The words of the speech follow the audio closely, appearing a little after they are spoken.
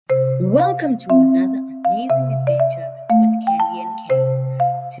Welcome to another amazing adventure with Candy and Kay.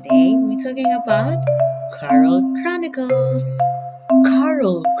 Today we're talking about Coral Chronicles.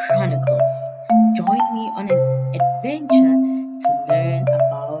 Coral Chronicles. Join me on an adventure to learn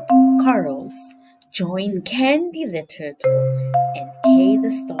about corals. Join Candy the turtle and Kay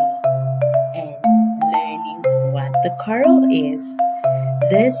the star and learning what the coral is.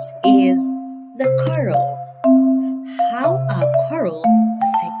 This is the coral. How are corals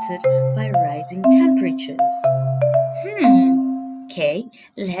affected by rising temperatures? Okay,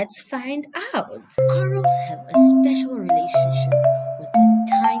 let's find out. Corals have a special relationship with the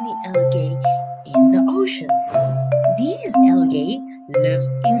tiny algae in the ocean. These algae live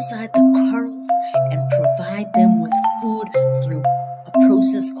inside the corals and provide them with food through a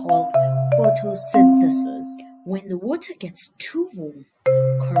process called photosynthesis. When the water gets too warm,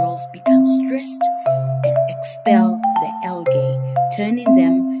 corals become stressed and expel the algae, turning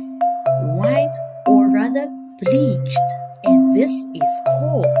them white or rather bleached, and this is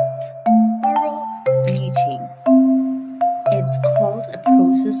called coral bleaching. It's called a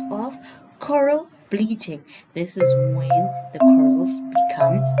process of coral bleaching. This is when the corals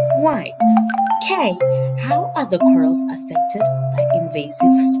become white. Okay, how are the corals affected by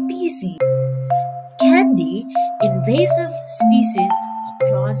invasive species? Candy, invasive species are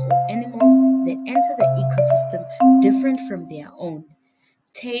plants or animals that enter the ecosystem different from their own.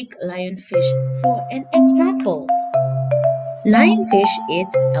 Take lionfish for an example. Lionfish eat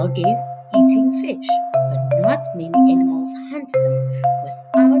algae-eating fish, but not many animals hunt them.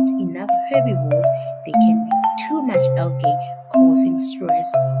 Without enough herbivores, there can be too much algae, causing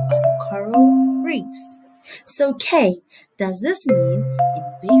stress on coral reefs. So, Kay, does this mean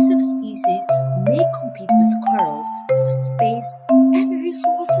invasive species may compete with corals for space and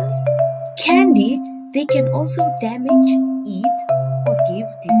resources? Candy, they can also damage, eat, or give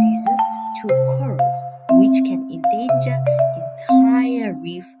diseases to corals, which can endanger entire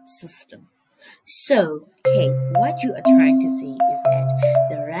reef system. So, Kay, what you are trying to say is that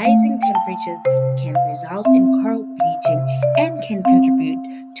the rising temperatures can result in coral bleaching and can contribute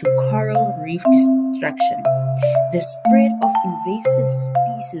to coral reef destruction. The spread of invasive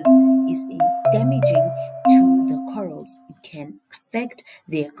species is damaging to the corals. It can affect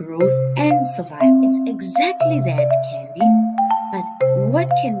their growth and survival. It's exactly that, Candy. But what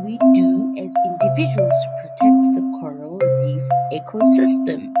can we do as individuals to protect the coral reef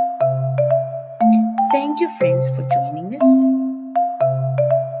ecosystem? Thank you, friends, for joining us.